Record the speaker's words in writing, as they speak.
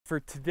For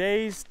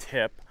today's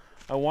tip,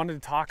 I wanted to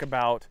talk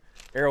about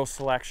arrow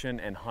selection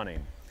and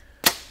hunting.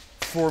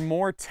 For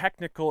more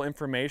technical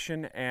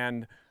information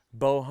and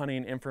bow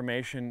hunting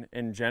information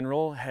in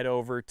general, head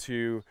over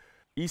to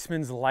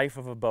Eastman's Life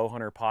of a Bow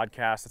Hunter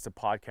podcast. It's a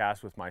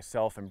podcast with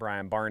myself and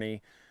Brian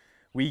Barney.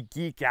 We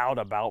geek out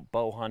about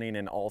bow hunting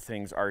and all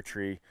things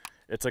archery.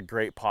 It's a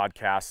great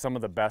podcast. Some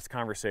of the best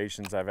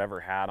conversations I've ever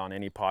had on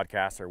any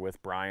podcast are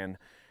with Brian.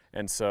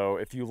 And so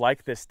if you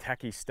like this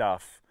techie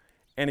stuff,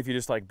 and if you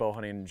just like bow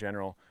hunting in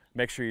general,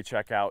 make sure you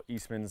check out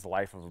Eastman's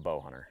Life of a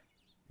Bow Hunter.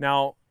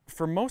 Now,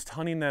 for most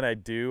hunting that I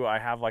do, I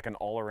have like an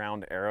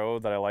all-around arrow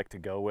that I like to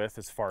go with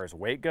as far as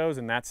weight goes,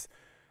 and that's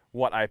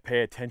what I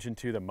pay attention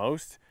to the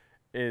most,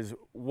 is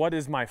what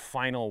is my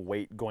final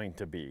weight going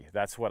to be?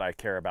 That's what I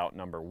care about,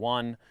 number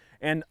one.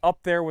 And up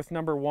there with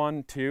number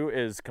one, too,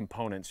 is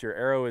components. Your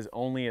arrow is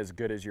only as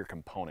good as your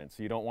components.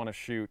 You don't want to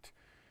shoot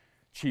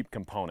cheap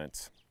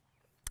components.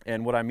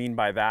 And what I mean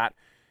by that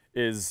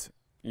is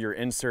your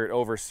insert,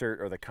 oversert,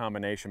 or the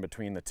combination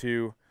between the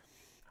two.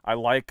 I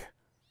like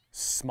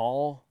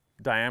small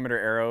diameter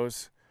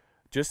arrows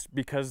just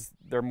because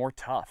they're more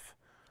tough.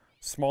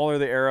 Smaller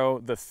the arrow,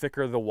 the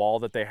thicker the wall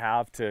that they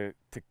have to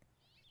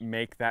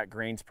make that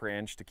grains per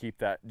inch, to keep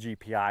that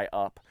GPI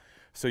up.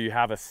 So you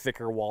have a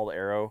thicker walled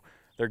arrow,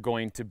 they're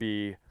going to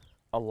be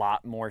a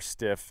lot more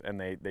stiff, and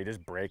they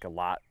just break a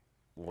lot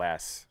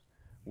less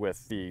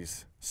with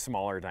these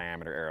smaller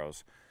diameter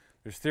arrows.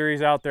 There's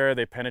theories out there,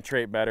 they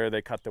penetrate better,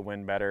 they cut the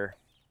wind better.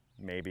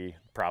 Maybe,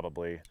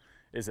 probably.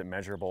 Is it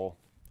measurable?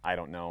 I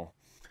don't know.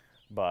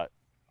 But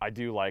I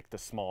do like the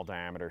small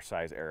diameter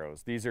size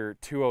arrows. These are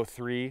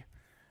 203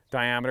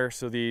 diameter,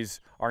 so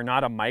these are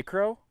not a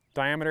micro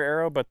diameter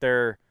arrow, but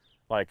they're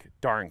like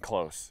darn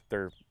close.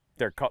 They're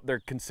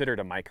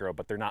considered a micro,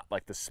 but they're not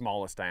like the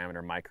smallest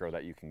diameter micro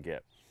that you can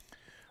get.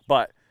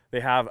 But they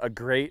have a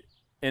great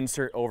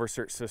insert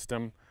oversert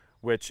system,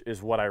 which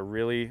is what I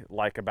really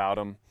like about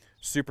them.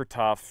 Super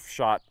tough,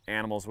 shot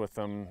animals with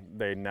them.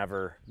 They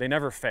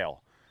never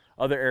fail.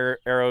 Other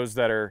arrows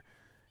that are,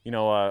 you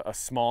know, a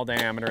small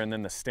diameter and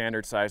then the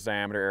standard size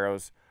diameter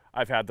arrows,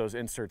 I've had those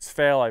inserts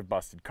fail. I've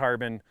busted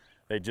carbon.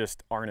 They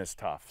just aren't as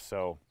tough.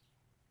 So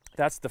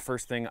that's the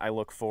first thing I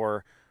look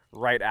for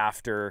right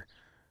after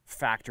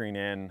factoring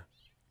in,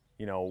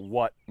 you know,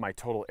 what my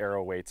total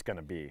arrow weight's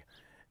gonna be.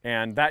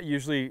 And that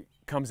usually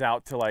comes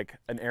out to like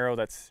an arrow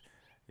that's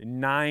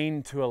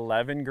 9 to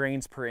 11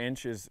 grains per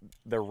inch is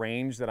the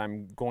range that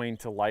I'm going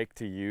to like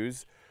to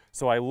use.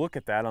 So I look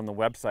at that on the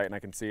website and I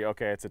can see,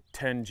 okay, it's a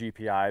 10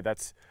 GPI.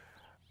 That's,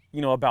 you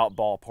know, about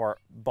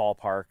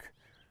ballpark.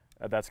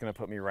 That's going to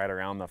put me right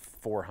around the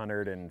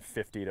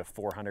 450 to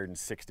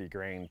 460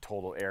 grain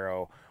total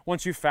arrow,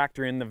 once you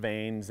factor in the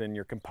vanes and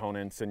your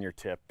components and your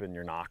tip and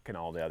your nock and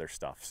all the other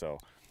stuff. So,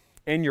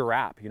 and your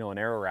wrap, you know, an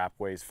arrow wrap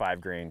weighs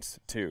 5 grains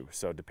too.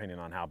 So depending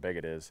on how big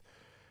it is,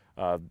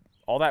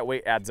 all that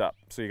weight adds up.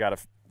 So you got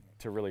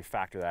to really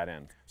factor that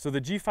in. So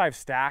the G5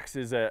 Stax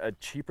is a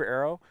cheaper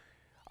arrow.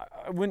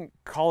 I wouldn't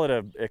call it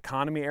an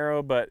economy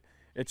arrow, but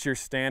it's your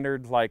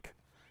standard like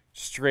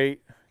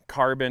straight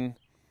carbon.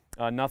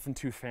 Nothing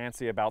too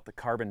fancy about the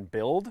carbon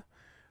build,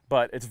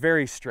 but it's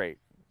very straight.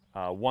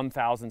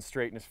 1000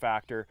 straightness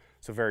factor,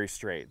 so very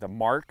straight. The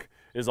Mark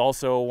is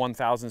also a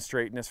 1000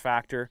 straightness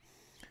factor,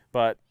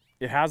 but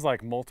it has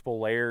like multiple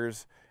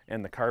layers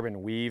and the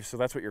carbon weave, so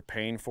that's what you're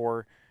paying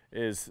for,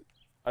 is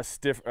a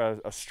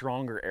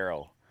stronger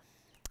arrow.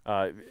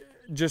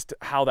 Just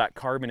how that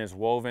carbon is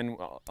woven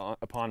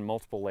upon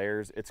multiple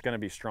layers, it's going to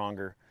be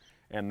stronger,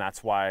 and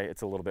that's why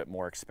it's a little bit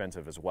more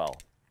expensive as well.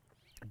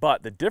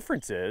 But the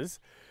difference is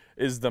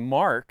the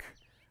Mark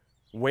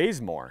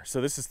weighs more.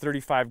 So this is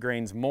 35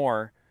 grains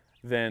more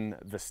than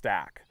the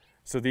Stack.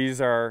 So these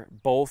are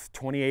both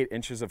 28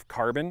 inches of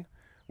carbon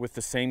with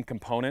the same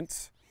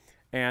components,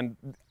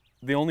 and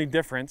the only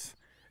difference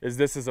is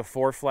this is a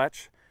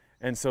 4-fletch,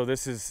 and so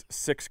this is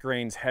 6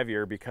 grains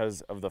heavier because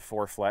of the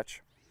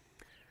 4-fletch.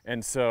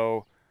 And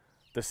so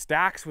the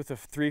Stacks with a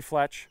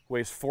 3-fletch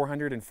weighs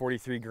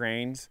 443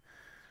 grains.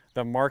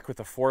 The Mark with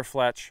a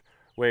 4-fletch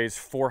weighs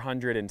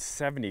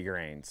 470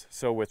 grains.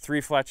 So with 3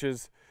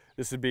 fletches,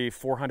 this would be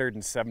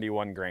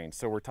 471 grains.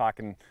 So we're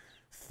talking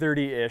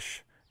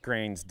 30-ish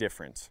grains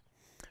difference.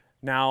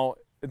 Now,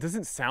 it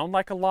doesn't sound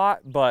like a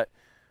lot, but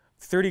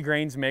 30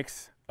 grains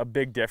makes a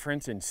big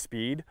difference in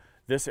speed.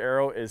 This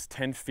arrow is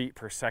 10 feet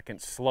per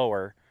second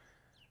slower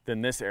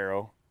than this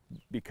arrow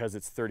because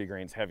it's 30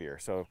 grains heavier.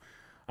 So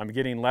I'm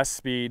getting less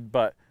speed,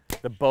 but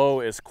the bow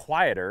is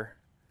quieter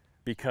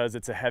because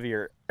it's a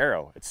heavier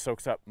arrow. It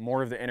soaks up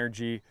more of the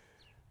energy,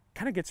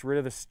 kind of gets rid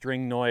of the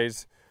string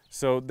noise.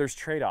 So there's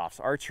trade-offs.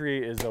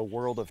 Archery is a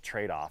world of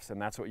trade-offs, and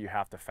that's what you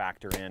have to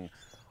factor in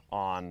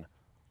on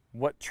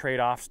what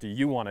trade-offs do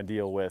you want to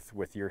deal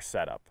with your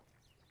setup.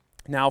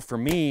 Now for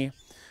me,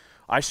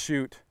 I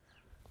shoot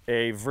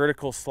a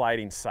vertical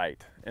sliding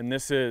sight, and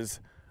this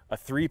is a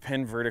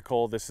 3-pin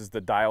vertical. This is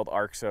the dialed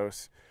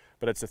Arxos,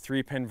 but it's a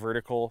 3-pin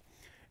vertical,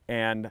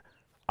 and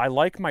I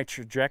like my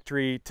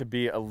trajectory to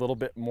be a little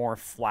bit more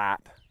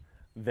flat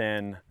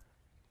than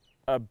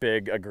a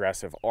big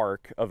aggressive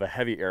arc of a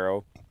heavy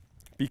arrow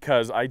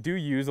because I do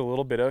use a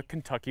little bit of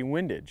Kentucky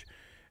windage.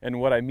 And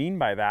what I mean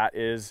by that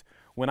is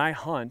when I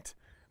hunt,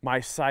 my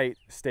sight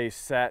stays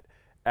set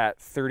at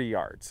 30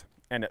 yards.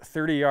 And at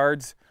 30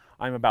 yards,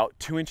 I'm about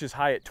 2 inches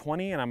high at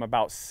 20 and I'm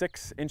about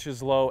 6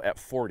 inches low at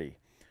 40.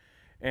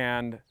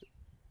 And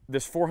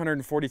this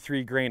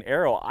 443 grain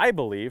arrow, I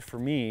believe, for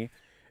me,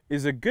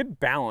 is a good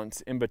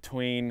balance in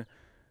between,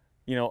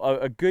 you know,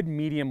 a good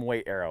medium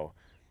weight arrow.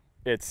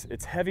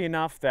 It's heavy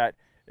enough that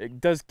it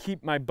does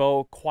keep my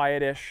bow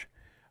quietish,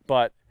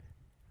 but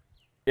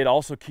it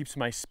also keeps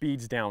my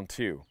speeds down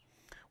too.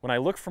 When I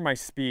look for my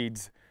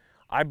speeds,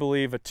 I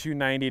believe a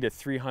 290 to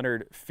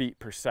 300 feet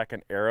per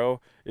second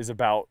arrow is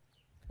about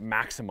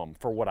maximum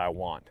for what I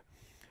want.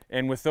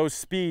 And with those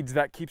speeds,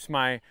 that keeps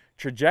my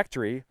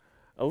trajectory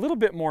a little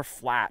bit more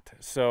flat.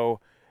 So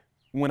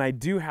when I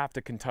do have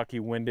to Kentucky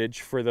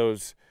windage for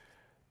those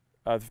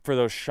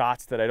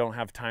shots that I don't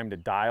have time to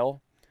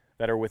dial,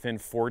 that are within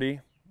 40,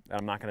 that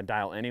I'm not going to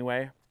dial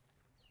anyway,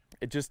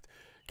 it just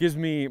gives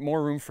me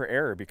more room for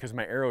error because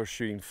my arrow is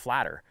shooting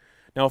flatter.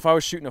 Now, if I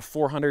was shooting a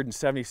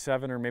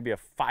 477 or maybe a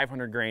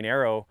 500 grain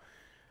arrow,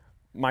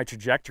 my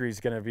trajectory is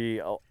going to be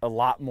a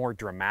lot more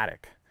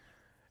dramatic.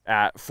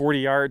 At 40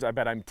 yards, I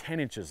bet I'm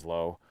 10 inches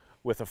low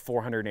with a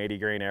 480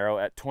 grain arrow.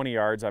 At 20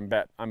 yards, I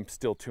bet I'm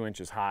still 2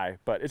 inches high,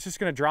 but it's just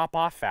going to drop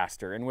off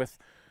faster. And with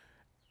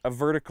a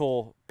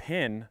vertical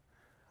pin,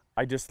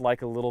 I just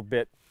like a little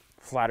bit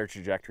flatter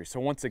trajectory. So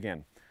once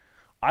again,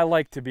 I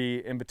like to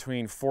be in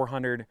between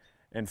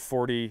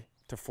 440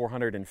 to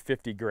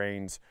 450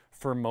 grains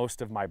for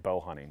most of my bow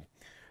hunting.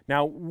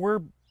 Now,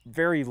 we're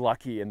very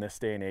lucky in this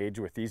day and age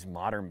with these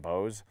modern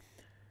bows.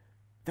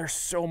 They're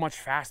so much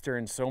faster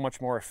and so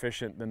much more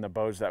efficient than the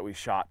bows that we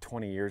shot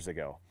 20 years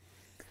ago.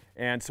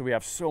 And so we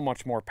have so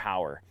much more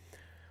power.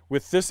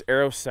 With this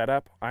arrow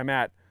setup, I'm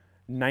at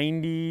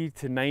 90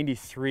 to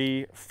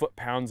 93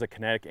 foot-pounds of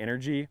kinetic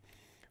energy,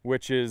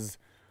 which is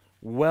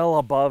well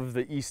above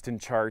the Easton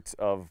charts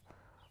of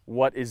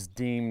what is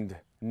deemed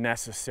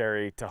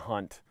necessary to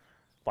hunt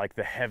like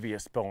the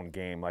heaviest bone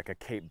game, like a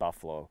Cape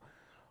buffalo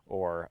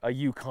or a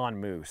Yukon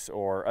moose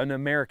or an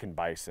American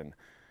bison.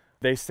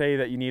 They say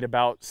that you need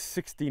about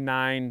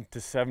 69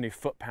 to 70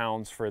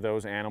 foot-pounds for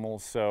those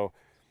animals. So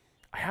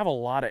I have a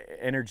lot of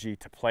energy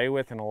to play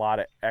with and a lot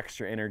of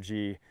extra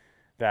energy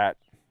that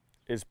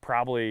is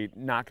probably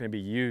not going to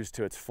be used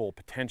to its full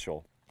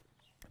potential.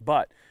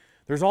 But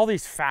there's all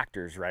these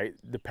factors, right,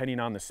 depending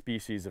on the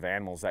species of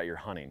animals that you're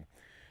hunting.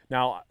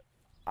 Now,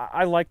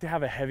 I like to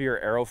have a heavier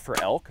arrow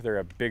for elk. They're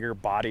a bigger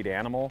bodied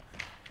animal,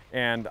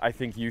 and I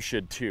think you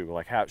should too.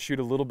 Like shoot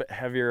a little bit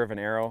heavier of an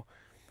arrow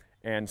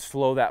and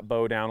slow that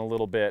bow down a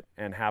little bit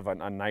and have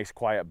a nice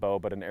quiet bow,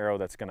 but an arrow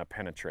that's gonna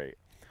penetrate.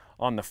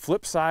 On the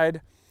flip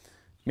side,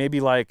 maybe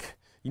like,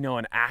 you know,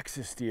 an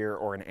axis deer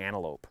or an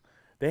antelope.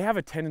 They have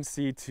a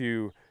tendency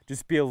to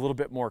just be a little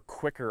bit more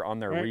quicker on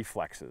their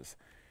reflexes.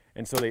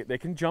 And so they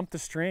can jump the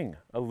string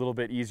a little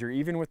bit easier,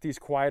 even with these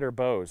quieter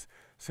bows.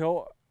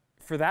 So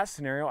for that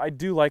scenario, I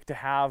do like to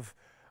have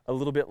a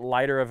little bit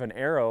lighter of an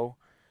arrow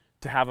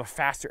to have a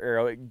faster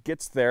arrow. It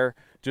gets there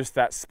just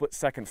that split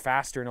second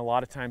faster, and a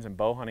lot of times in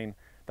bow hunting,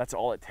 that's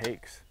all it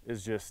takes,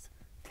 is just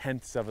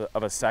tenths of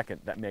a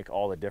second that make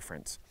all the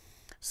difference.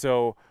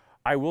 So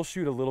I will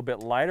shoot a little bit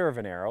lighter of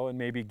an arrow and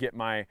maybe get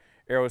my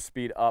arrow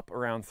speed up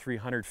around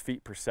 300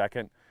 feet per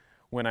second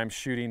when I'm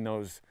shooting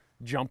those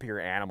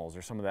jumpier animals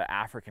or some of the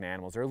African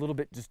animals. They're a little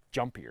bit just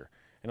jumpier,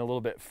 and a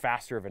little bit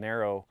faster of an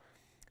arrow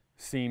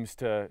seems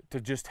to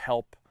just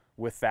help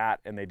with that,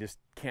 and they just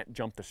can't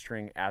jump the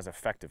string as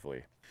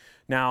effectively.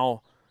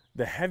 Now,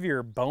 the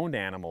heavier boned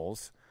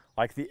animals,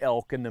 like the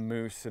elk and the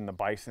moose and the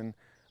bison,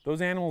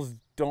 those animals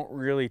don't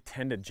really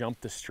tend to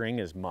jump the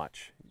string as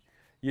much.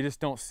 You just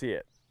don't see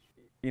it.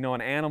 You know,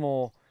 an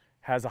animal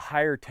has a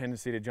higher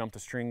tendency to jump the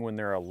string when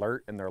they're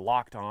alert and they're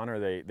locked on, or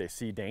they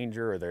see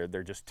danger, or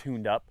they're just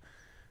tuned up.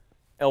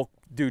 Elk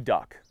do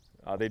duck.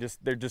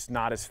 They're just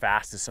not as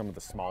fast as some of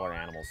the smaller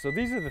animals. So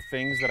these are the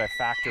things that I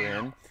factor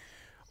in.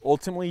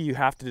 Ultimately, you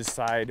have to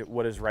decide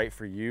what is right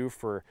for you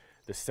for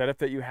the setup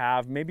that you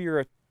have. Maybe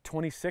you're a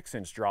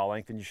 26-inch draw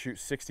length and you shoot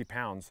 60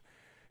 pounds.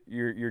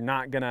 You're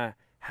not gonna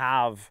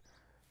have,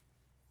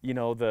 you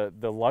know,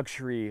 the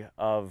luxury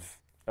of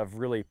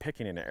really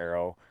picking an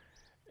arrow,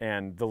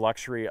 and the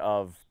luxury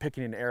of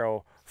picking an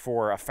arrow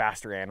for a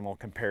faster animal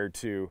compared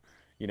to,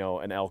 you know,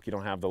 an elk. You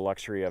don't have the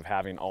luxury of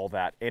having all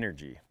that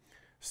energy.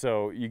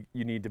 So you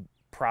need to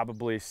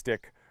probably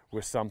stick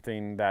with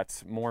something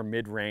that's more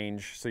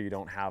mid-range so you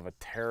don't have a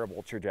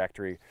terrible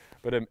trajectory,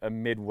 but a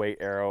mid-weight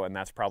arrow, and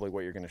that's probably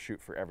what you're gonna shoot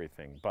for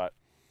everything. But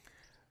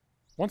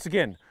once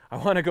again, I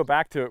wanna go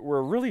back to it.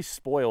 We're really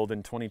spoiled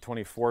in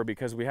 2024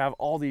 because we have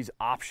all these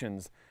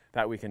options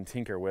that we can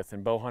tinker with,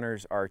 and bow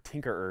hunters are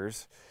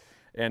tinkerers.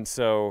 And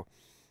so,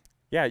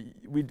 yeah,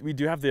 we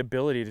do have the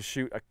ability to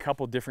shoot a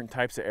couple different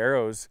types of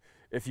arrows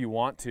if you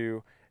want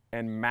to,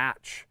 and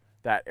match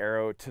that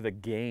arrow to the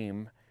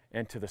game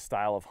and to the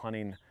style of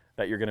hunting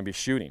that you're gonna be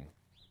shooting.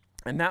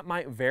 And that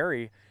might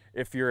vary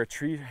if you're a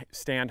tree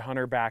stand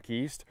hunter back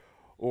east,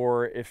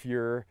 or if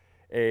you're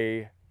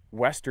a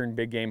Western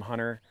big game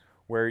hunter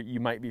where you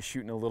might be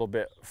shooting a little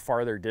bit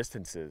farther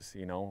distances.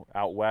 You know,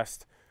 out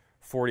west,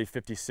 40,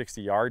 50,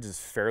 60 yards is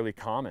fairly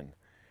common.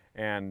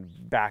 And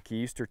back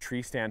east or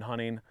tree stand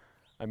hunting,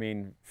 I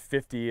mean,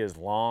 50 is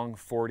long,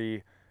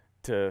 40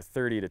 to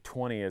 30 to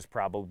 20 is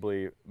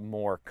probably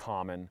more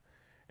common.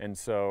 And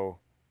so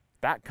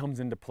that comes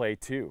into play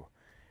too.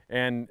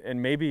 And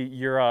maybe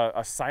you're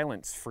a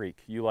silence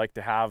freak. You like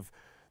to have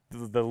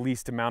the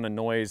least amount of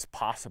noise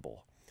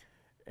possible.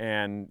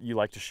 And you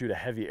like to shoot a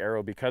heavy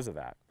arrow because of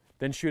that.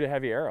 Then shoot a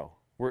heavy arrow.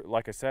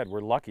 Like I said,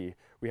 we're lucky.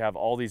 We have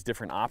all these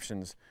different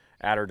options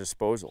at our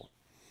disposal.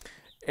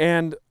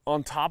 And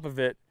on top of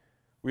it,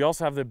 we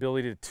also have the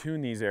ability to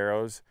tune these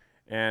arrows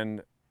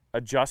and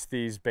adjust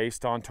these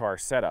based onto our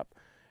setup.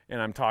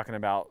 And I'm talking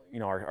about, you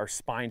know, our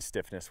spine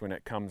stiffness when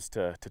it comes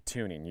to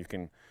tuning. You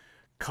can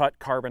cut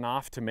carbon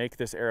off to make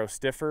this arrow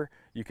stiffer.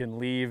 You can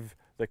leave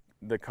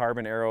the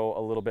carbon arrow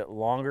a little bit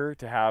longer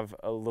to have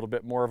a little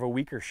bit more of a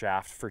weaker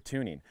shaft for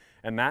tuning.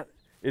 And that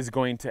is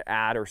going to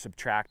add or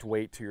subtract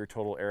weight to your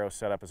total arrow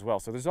setup as well.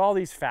 So there's all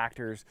these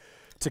factors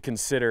to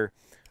consider,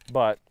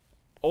 but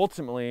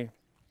ultimately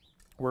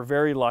we're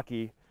very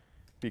lucky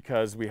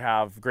because we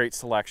have great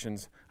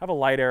selections. I have a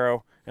light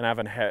arrow and I have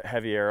a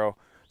heavy arrow.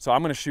 So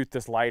I'm gonna shoot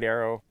this light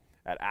arrow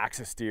at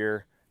axis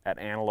deer, at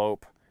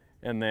antelope,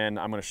 and then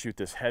I'm gonna shoot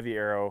this heavy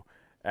arrow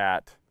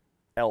at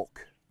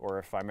elk, or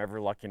if I'm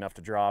ever lucky enough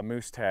to draw a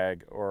moose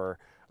tag or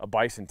a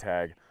bison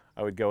tag,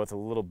 I would go with a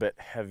little bit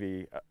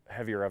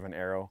heavier of an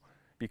arrow,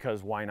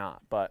 because why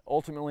not? But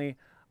ultimately,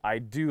 I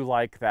do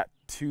like that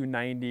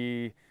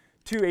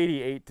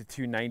 288 to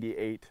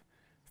 298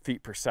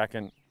 feet per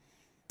second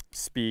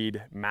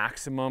speed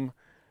maximum,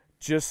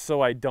 just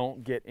so I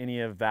don't get any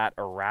of that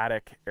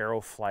erratic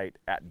arrow flight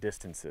at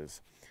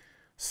distances.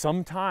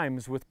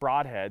 Sometimes with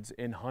broadheads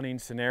in hunting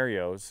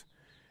scenarios,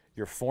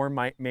 your form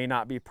may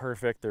not be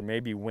perfect, there may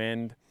be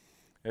wind,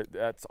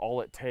 that's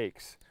all it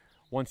takes.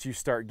 Once you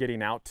start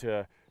getting out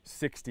to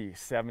 60,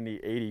 70,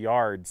 80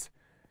 yards,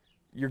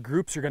 your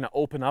groups are gonna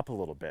open up a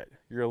little bit.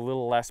 You're a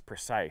little less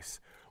precise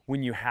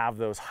when you have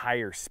those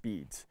higher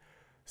speeds.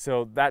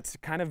 So that's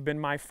kind of been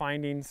my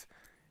findings.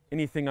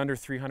 Anything under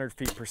 300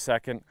 feet per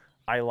second,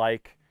 I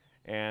like.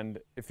 And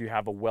if you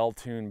have a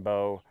well-tuned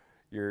bow,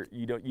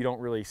 you don't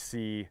really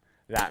see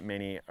that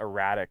many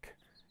erratic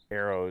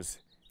arrows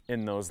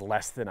in those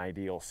less than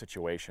ideal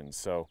situations.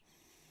 So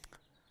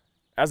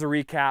as a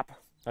recap,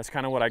 that's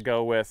kind of what I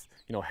go with.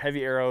 You know,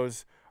 heavy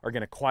arrows are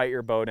gonna quiet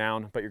your bow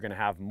down, but you're gonna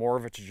have more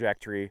of a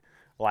trajectory.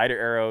 Lighter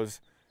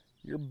arrows,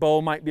 your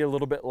bow might be a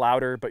little bit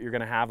louder, but you're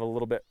gonna have a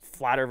little bit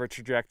flatter of a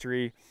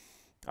trajectory.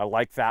 I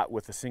like that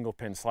with a single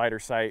pin slider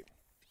sight.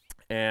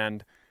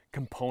 And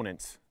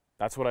components,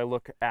 that's what I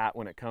look at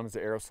when it comes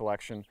to arrow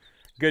selection.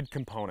 Good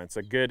components,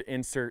 a good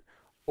insert,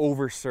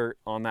 oversert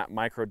on that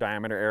micro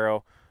diameter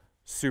arrow.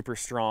 Super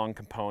strong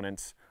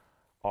components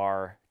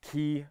are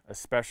key,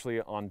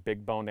 especially on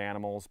big boned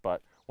animals.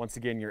 But once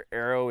again, your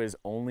arrow is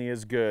only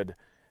as good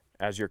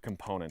as your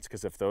components,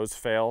 because if those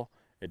fail,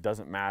 it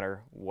doesn't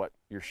matter what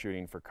you're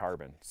shooting for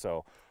carbon.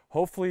 So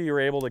hopefully you're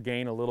able to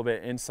gain a little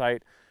bit of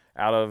insight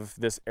out of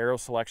this arrow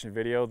selection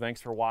video.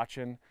 Thanks for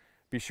watching.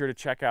 Be sure to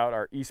check out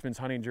our Eastmans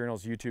Hunting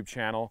Journal's YouTube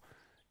channel,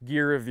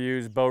 gear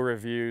reviews, bow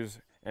reviews,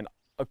 and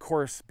of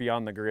course,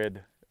 Beyond the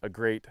Grid, a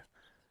great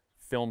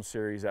film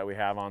series that we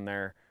have on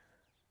there.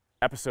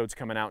 Episodes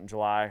coming out in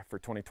July for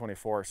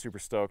 2024, super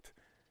stoked.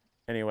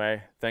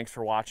 Anyway, thanks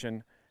for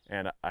watching,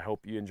 and I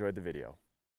hope you enjoyed the video.